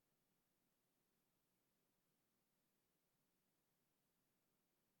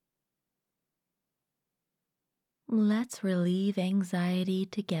Let's relieve anxiety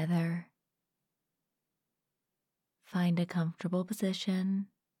together. Find a comfortable position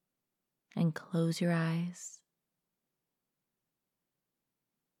and close your eyes.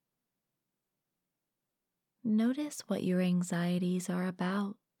 Notice what your anxieties are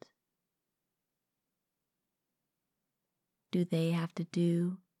about. Do they have to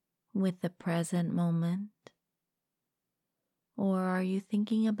do with the present moment? Or are you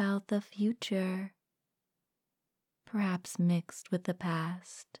thinking about the future, perhaps mixed with the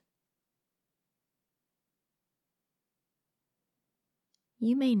past?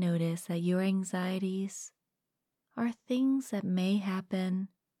 You may notice that your anxieties are things that may happen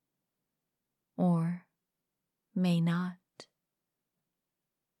or may not.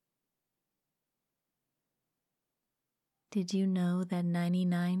 Did you know that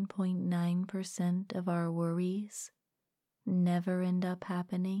 99.9% of our worries never end up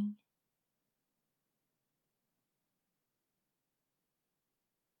happening?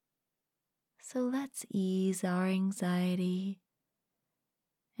 So let's ease our anxiety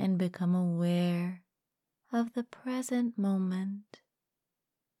and become aware of the present moment.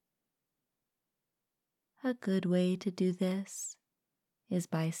 A good way to do this is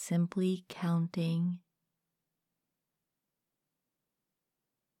by simply counting.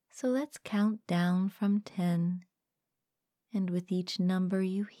 So let's count down from 10, and with each number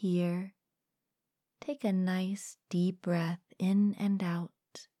you hear, take a nice deep breath in and out.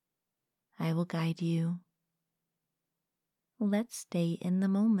 I will guide you. Let's stay in the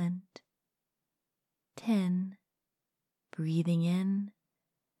moment. 10, breathing in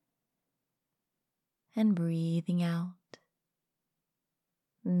and breathing out.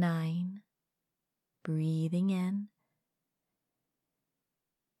 9, breathing in,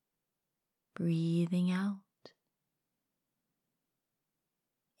 breathing out.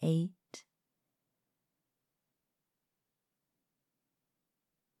 8,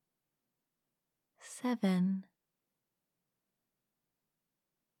 7,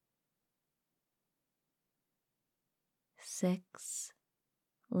 6.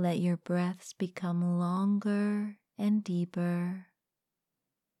 Let your breaths become longer and deeper.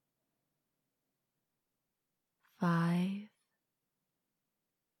 5,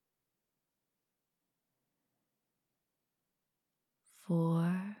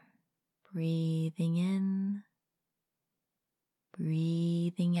 4, breathing in,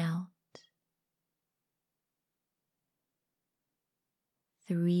 breathing out.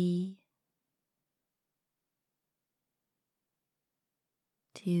 3,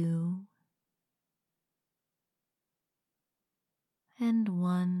 2, and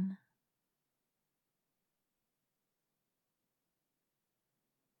 1.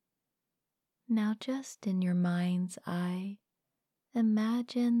 Now just in your mind's eye,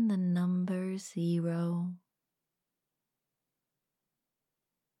 imagine the number 0,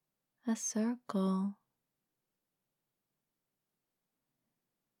 a circle.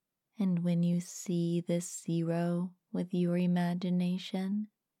 And when you see this 0 with your imagination,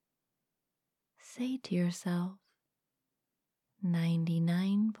 say to yourself,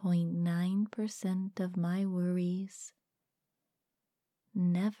 99.9% of my worries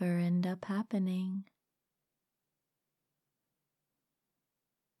never end up happening.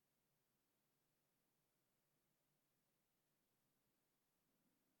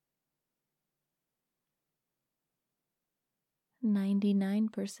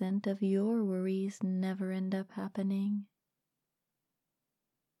 "99% of your worries never end up happening.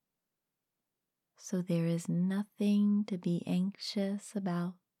 So there is nothing to be anxious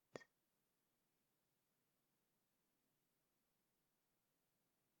about.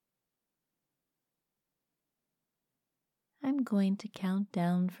 I'm going to count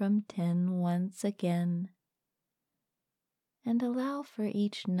down from 10 once again and allow for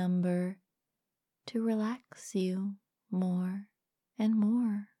each number to relax you more and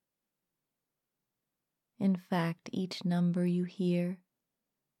more. In fact, each number you hear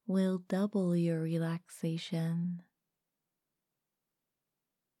will double your relaxation.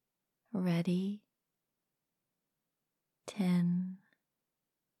 Ready? 10.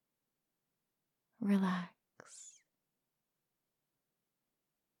 Relax.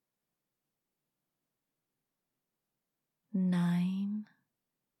 9.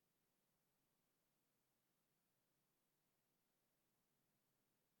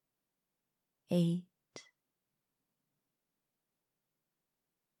 8.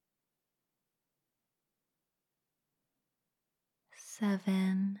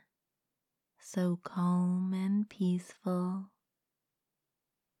 7. So calm and peaceful.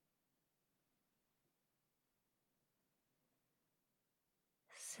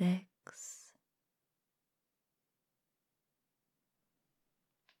 6.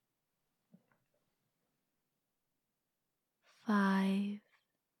 5.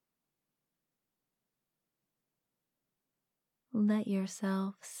 Let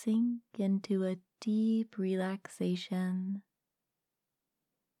yourself sink into a deep relaxation.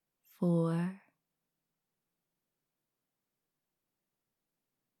 4.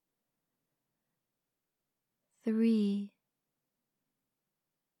 3.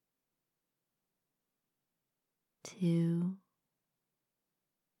 2.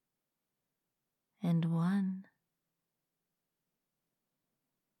 And 1.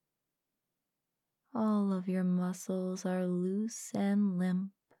 All of your muscles are loose and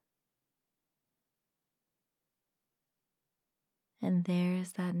limp. And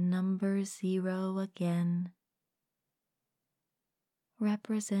there's that number 0 again,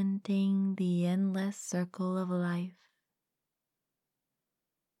 representing the endless circle of life.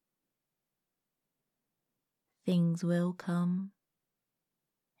 Things will come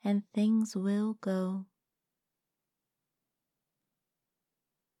and things will go.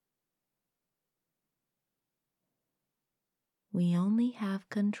 We only have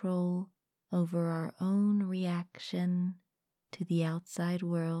control over our own reaction to the outside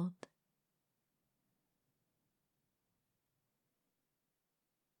world.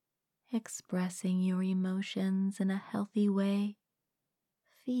 Expressing your emotions in a healthy way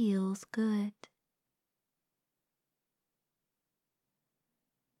feels good.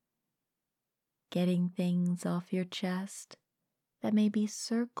 Getting things off your chest that may be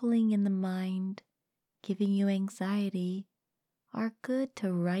circling in the mind, giving you anxiety, are good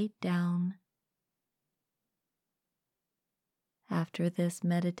to write down. After this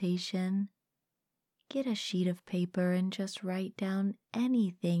meditation, get a sheet of paper and just write down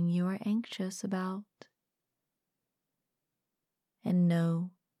anything you are anxious about. And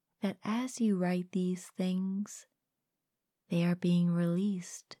know that as you write these things, they are being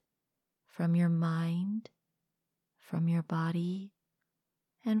released from your mind, from your body,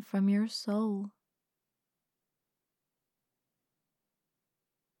 and from your soul.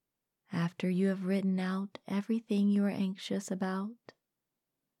 After you have written out everything you are anxious about,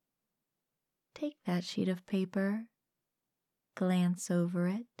 take that sheet of paper, glance over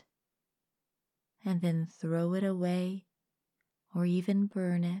it, and then throw it away or even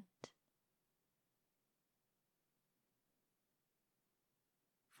burn it.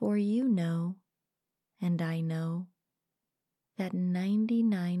 For you know, and I know, that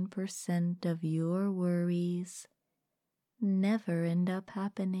 99% of your worries never end up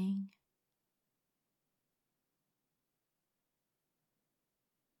happening.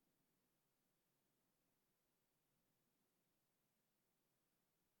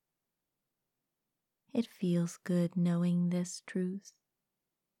 It feels good knowing this truth,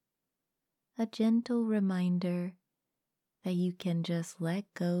 a gentle reminder that you can just let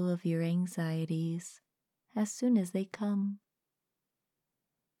go of your anxieties as soon as they come.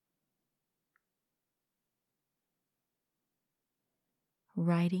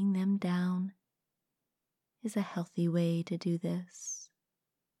 Writing them down is a healthy way to do this.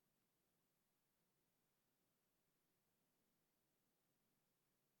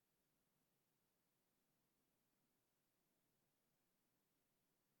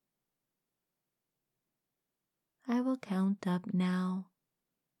 I will count up now,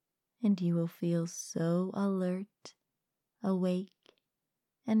 and you will feel so alert, awake,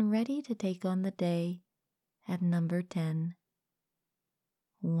 and ready to take on the day at number 10.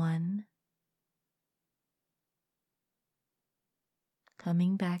 1.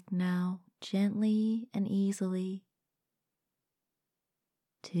 Coming back now gently and easily.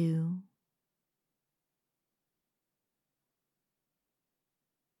 2.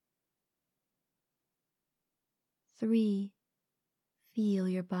 3. Feel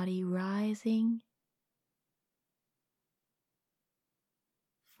your body rising.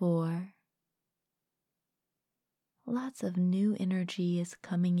 4. Lots of new energy is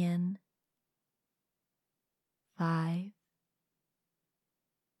coming in. 5.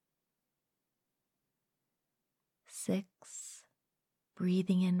 6.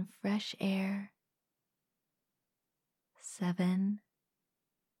 Breathing in fresh air. 7.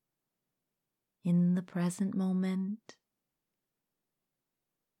 In the present moment.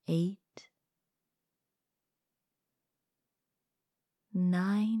 8.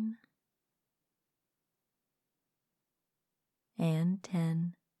 9. And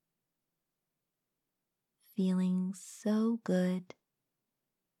 10. Feeling so good.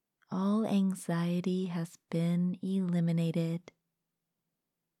 All anxiety has been eliminated.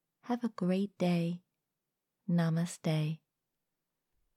 Have a great day. Namaste.